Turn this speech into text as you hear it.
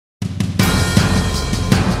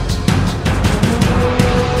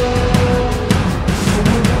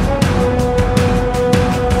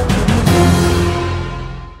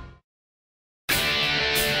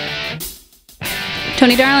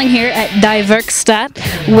Darling here at Die Werkstatt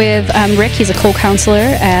with Rick. He's a co-counselor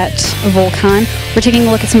at Vul-Con. We're taking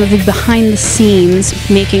a look at some of the behind-the-scenes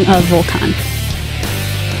making of Vul-Con.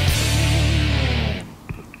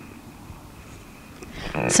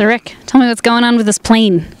 So Rick, tell me what's going on with this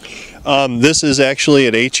plane. This is actually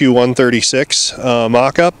an Hu-136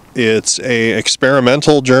 mock-up. It's a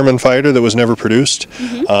experimental German fighter that was never produced.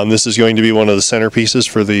 This is going to be one of the centerpieces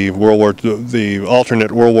for the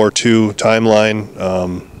alternate World War II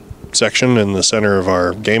timeline section in the center of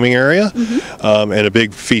our gaming area, and a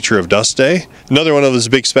big feature of Dust Day. Another one of those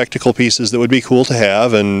big spectacle pieces that would be cool to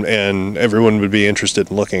have and everyone would be interested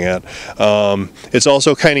in looking at. It's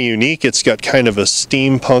also kind of unique. It's got kind of a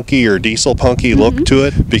steampunky or diesel-punky look to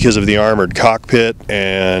it because of the armored cockpit,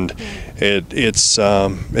 and it's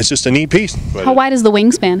just a neat piece. How wide is the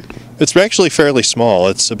wingspan? It's actually fairly small.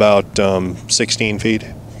 It's about 16 feet.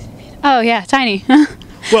 Oh yeah, tiny.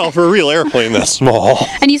 Well, for a real airplane, that's small.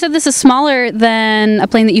 And you said this is smaller than a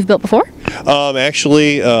plane that you've built before?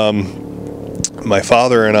 Actually, my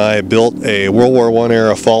father and I built a World War I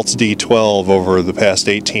era Pfalz D-12 over the past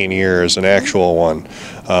 18 years, an actual one.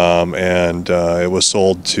 It was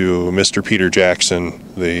sold to Mr. Peter Jackson,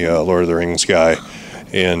 the Lord of the Rings guy,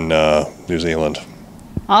 in New Zealand.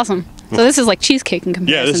 Awesome. So this is like cheesecake in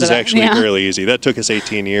comparison. Yeah, this is actually fairly easy. That took us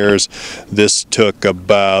 18 years. This took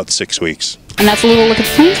about 6 weeks. And that's a little look at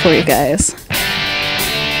the planes for you guys.